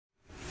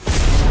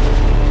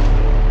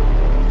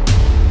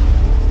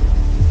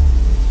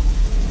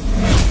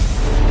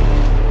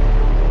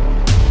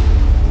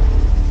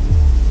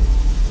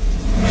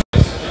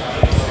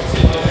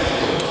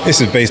This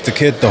is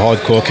BaseDaKID, the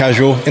hardcore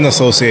casual, in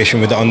association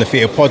with the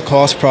Undefeated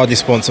podcast, proudly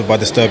sponsored by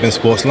Disturbing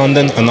Sports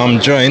London, and I'm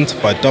joined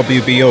by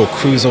WBO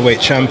Cruiserweight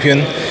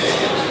Champion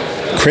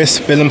Chris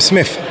 "BILLAM"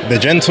 Smith, the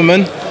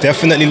gentleman,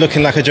 definitely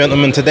looking like a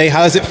gentleman today.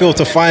 How does it feel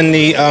to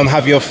finally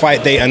have your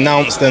fight date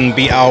announced and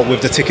be out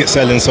with the ticket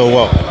selling so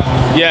well?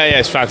 Yeah,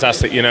 it's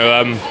fantastic. You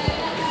know,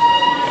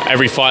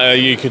 every fighter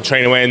you could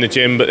train away in the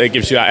gym, but it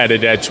gives you that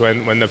added edge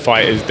when the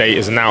fight date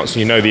is announced and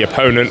you know the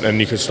opponent,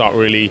 and you can start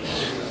really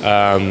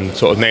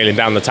sort of nailing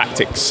down the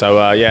tactics.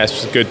 So yeah,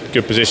 it's a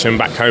good position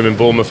back home in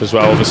Bournemouth as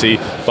well. Obviously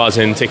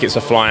buzzing, tickets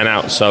are flying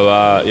out. So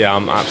yeah,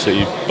 I'm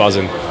absolutely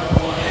buzzing.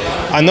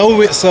 I know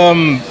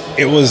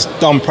it was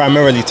done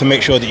primarily to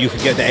make sure that you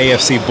could get the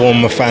AFC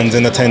Bournemouth fans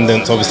in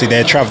attendance. Obviously,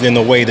 they're travelling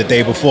away the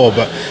day before,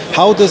 but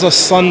how does a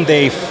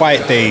Sunday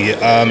fight day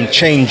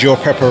change your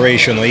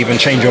preparation or even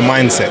change your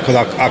mindset? Because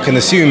I can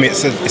assume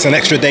it's an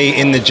extra day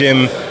in the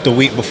gym the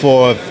week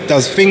before. Do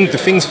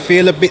things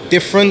feel a bit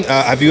different?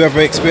 Have you ever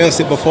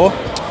experienced it before?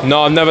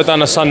 No, I've never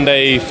done a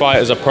Sunday fight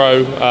as a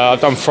pro. I've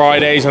done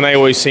Fridays, and they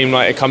always seem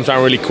like it comes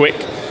down really quick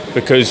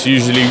because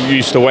usually you're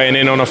used to weighing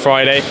in on a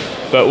Friday.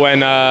 But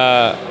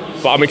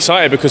I'm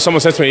excited because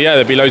someone said to me, yeah,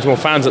 there'd be loads more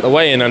fans at the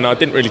weigh-in, and I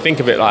didn't really think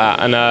of it like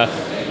that. And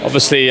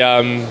obviously,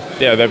 yeah,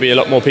 there'll be a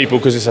lot more people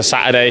because it's a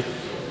Saturday.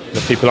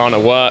 The people aren't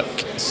at work.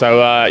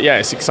 So yeah,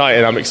 it's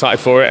exciting. I'm excited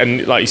for it.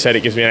 And like you said,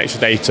 it gives me an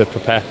extra day to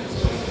prepare.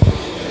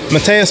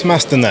 Mateusz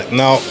Masternak,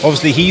 now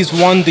obviously he's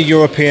won the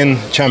European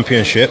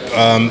Championship,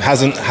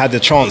 hasn't had a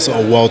chance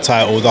at a world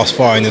title thus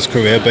far in his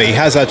career, but he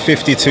has had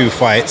 52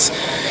 fights.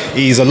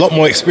 He's a lot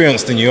more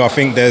experienced than you. I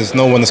think there's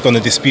no one that's going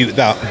to dispute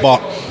that.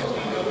 But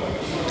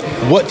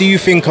what do you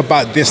think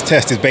about this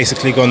test is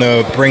basically going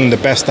to bring the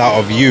best out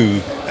of you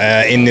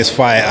in this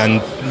fight?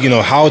 And, you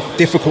know, how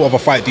difficult of a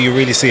fight do you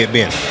really see it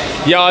being?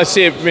 Yeah, I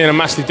see it being a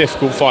massively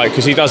difficult fight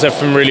because he does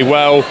everything really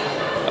well.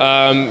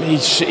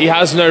 He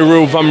has no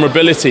real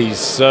vulnerabilities,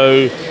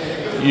 so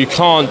you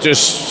can't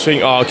just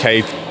think, oh,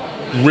 okay,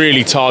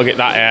 really target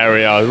that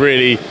area,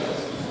 really,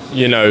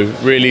 you know,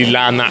 really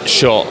land that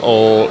shot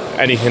or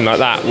anything like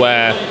that,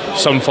 where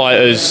some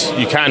fighters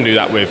you can do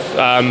that with.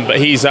 But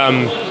he's,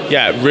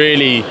 yeah,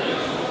 really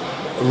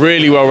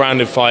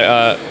well-rounded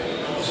fighter,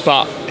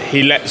 but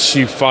he lets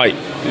you fight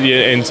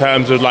in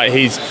terms of like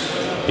he's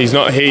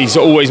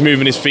always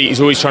moving his feet, he's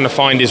always trying to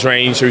find his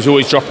range, so he's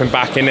always dropping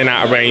back in and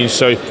out of range.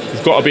 So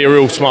you've got to be a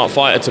real smart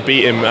fighter to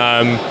beat him,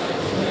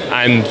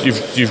 and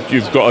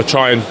you've got to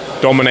try and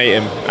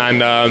dominate him.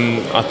 And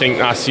I think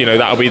that's, you know,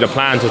 that'll be the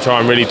plan, to try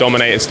and really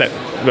dominate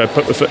and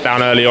put the foot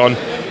down early on,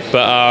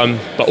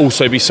 but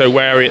also be so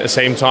wary at the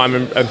same time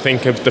and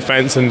think of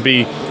defence and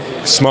be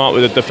smart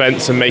with the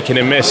defence and making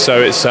him miss.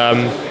 So it's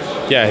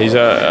yeah, he's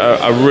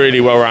a really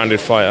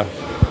well-rounded fighter.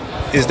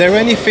 Is there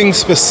anything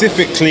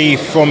specifically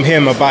from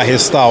him about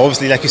his style?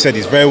 Obviously, like you said,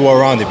 he's very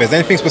well-rounded, but is there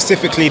anything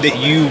specifically that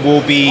you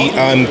will be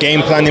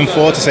game planning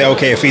for, to say,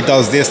 okay, if he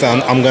does this,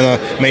 I'm going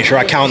to make sure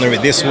I counter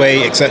it this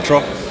way,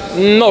 etc.?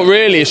 Not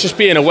really. It's just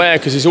being aware,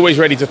 because he's always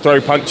ready to throw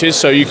punches,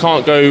 so you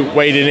can't go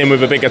wading in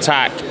with a big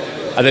attack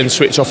and then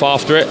switch off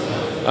after it.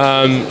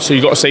 So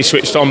you've got to stay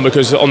switched on,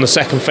 because on the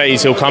second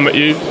phase he'll come at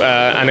you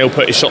and he'll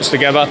put his shots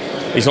together.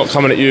 He's not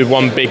coming at you with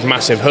one big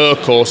massive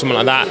hook or something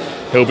like that.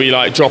 He'll be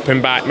like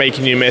dropping back,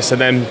 making you miss,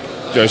 and then,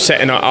 you know,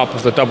 setting it up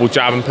with the double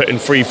jab and putting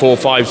 3, 4,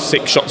 5,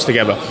 6 shots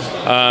together.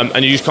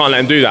 And you just can't let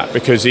him do that,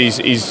 because he's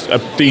a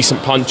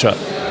decent puncher.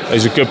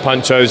 He's a good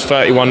puncher. His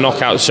 31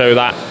 knockouts show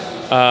that,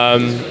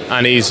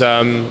 and he's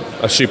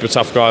a super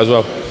tough guy as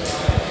well.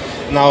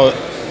 Now,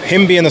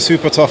 him being a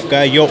super tough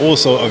guy, you're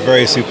also a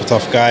very super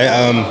tough guy.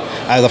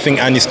 As I think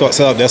Andy Scott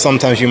said up there,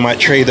 sometimes you might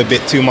trade a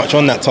bit too much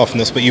on that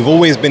toughness, but you've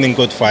always been in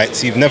good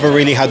fights. You've never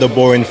really had a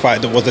boring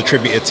fight that was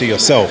attributed to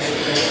yourself.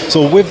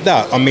 So with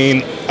that, I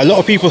mean, a lot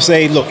of people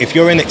say, look, if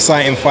you're in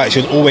exciting fights,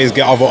 you'll always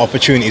get other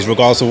opportunities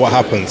regardless of what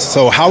happens.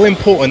 So how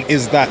important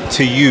is that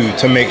to you,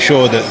 to make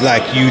sure that,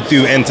 like, you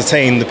do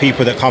entertain the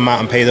people that come out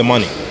and pay the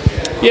money?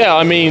 Yeah,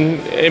 I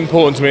mean,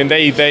 important to me, and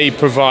they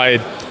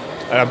provide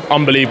an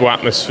unbelievable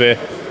atmosphere.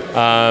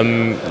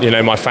 You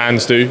know, my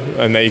fans do,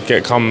 and they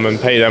come and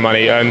pay their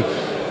money, and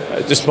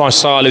just my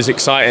style is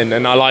exciting,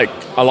 and I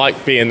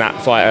like being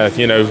that fighter,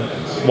 you know,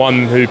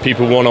 one who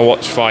people want to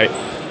watch fight.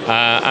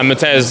 And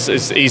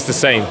Mateusz, he's the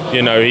same,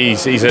 you know,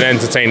 he's an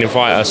entertaining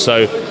fighter.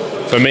 So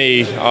for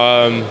me,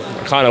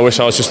 I kind of wish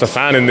I was just a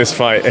fan in this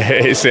fight.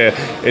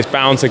 It's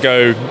bound to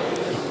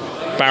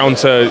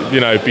you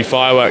know, be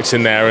fireworks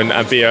in there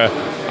and be a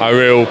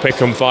real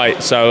pick 'em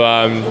fight. So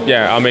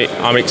yeah,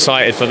 I'm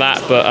excited for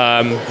that,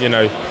 but you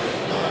know,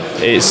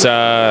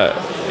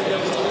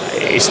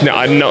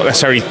 I'm not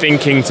necessarily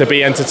thinking to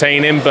be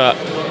entertaining, but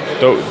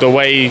the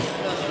way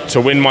to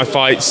win my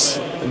fights,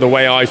 the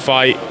way I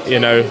fight, you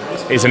know,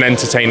 is an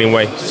entertaining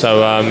way.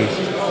 So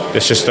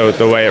it's just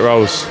the way it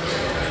rolls.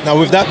 Now,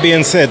 with that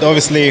being said,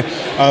 obviously,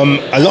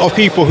 a lot of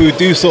people who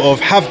do sort of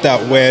have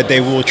that, where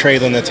they will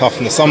trade on their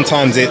toughness,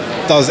 sometimes it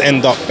does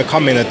end up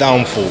becoming a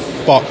downfall.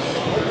 But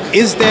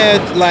Is there,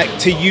 like,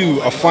 to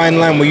you, a fine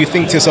line where you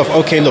think to yourself,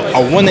 okay, look,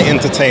 I want to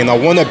entertain, I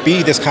want to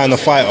be this kind of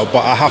fighter,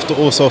 but I have to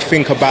also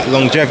think about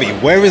longevity?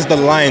 Where is the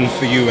line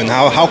for you, and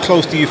how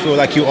close do you feel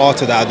like you are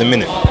to that at the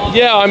minute?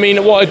 Yeah, I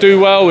mean, what I do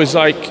well is,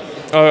 like,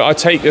 I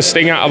take the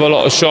sting out of a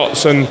lot of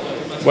shots, and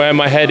where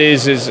my head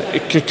is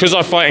because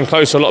I fight in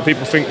close, a lot of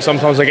people think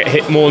sometimes I get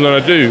hit more than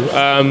I do.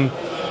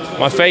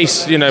 My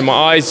face, you know, my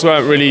eyes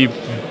weren't really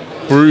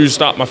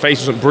bruised up, my face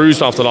wasn't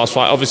bruised after the last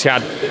fight. Obviously, I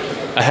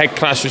had a head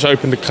clash which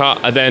opened the cut,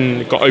 and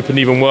then got opened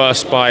even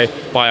worse by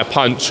a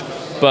punch.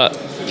 But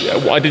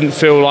I didn't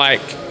feel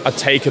like I'd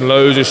taken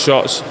loads of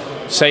shots.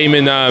 Same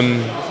in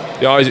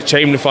the Isaac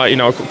Chamberlain fight. You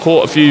know, I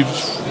caught a few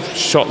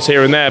shots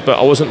here and there, but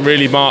I wasn't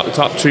really marked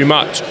up too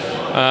much.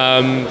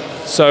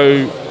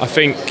 So I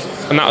think,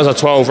 and that was a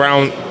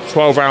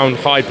 12-round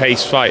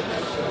high-paced fight,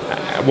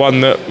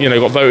 one that, you know,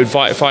 got voted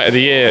fight of the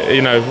year,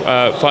 you know,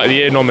 fight of the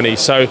year nominee.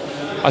 So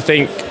I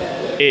think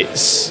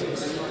it's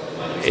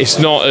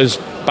not as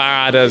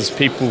bad as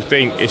people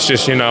think. It's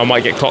just, you know, I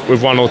might get clocked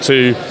with one or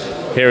two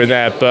here and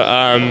there, but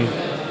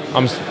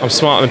I'm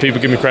smarter than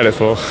people give me credit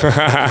for.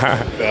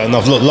 Fair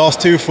enough. Look, last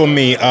two from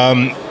me.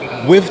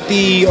 With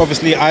the,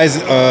 obviously,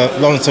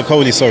 Lawrence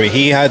Okoli, sorry,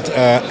 he had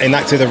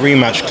enacted a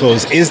rematch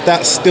clause. Is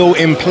that still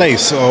in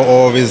place,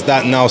 or is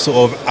that now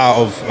sort of out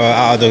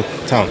of the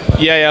town?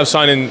 Yeah, I've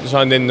signed in,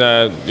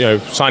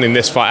 signing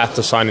this fight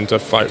after signing to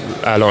fight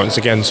Lawrence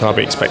again, so I'll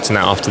be expecting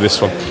that after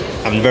this one.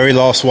 And very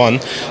last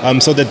one.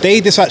 So the day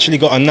this actually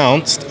got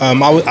announced,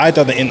 I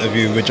did an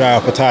interview with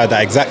Jaya Pattaya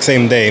that exact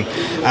same day,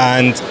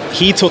 and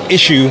he took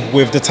issue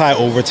with the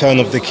title Return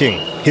of the King.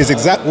 His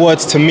exact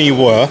words to me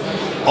were,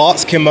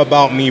 "Ask him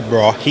about me,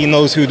 bro. He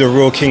knows who the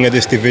real king of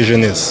this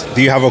division is."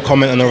 Do you have a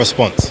comment and a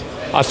response?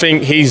 I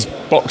think he's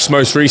boxed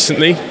most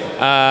recently,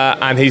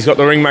 and he's got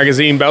the Ring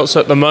Magazine belt, so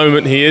at the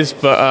moment he is,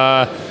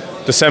 but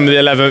December the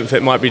 11th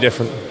it might be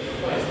different.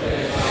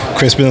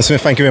 Chris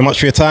Smith, thank you very much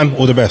for your time.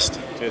 All the best.